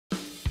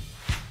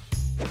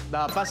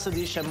The pasta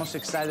dish I'm most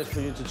excited for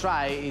you to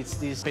try is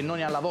this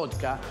Pennoni Alla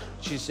Vodka,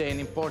 which is an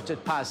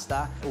imported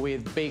pasta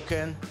with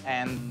bacon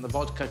and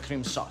vodka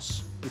cream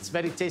sauce. It's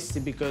very tasty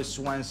because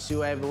once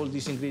you have all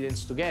these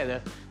ingredients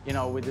together, you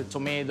know, with the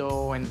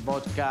tomato and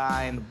vodka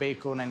and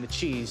bacon and the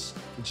cheese,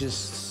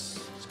 it's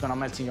gonna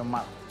melt in your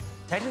mouth.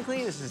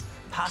 Technically, this is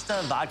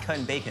pasta, vodka,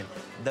 and bacon.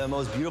 The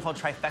most beautiful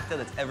trifecta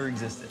that's ever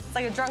existed. It's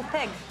like a drunk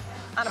pig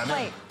on a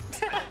plate.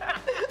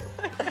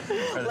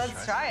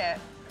 Let's try it.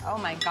 Oh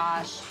my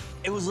gosh.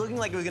 It was looking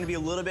like it was gonna be a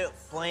little bit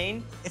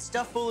plain. It's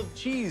stuffed full of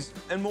cheese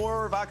and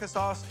more vodka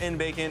sauce and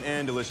bacon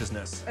and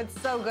deliciousness. It's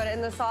so good,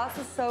 and the sauce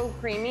is so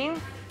creamy.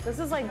 This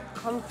is like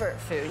comfort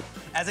food.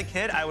 As a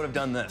kid, I would have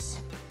done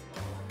this.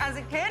 As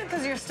a kid,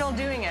 because you're still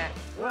doing it.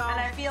 Well, and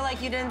I feel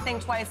like you didn't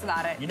think twice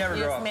about it. You never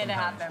grow up just made it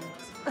happen.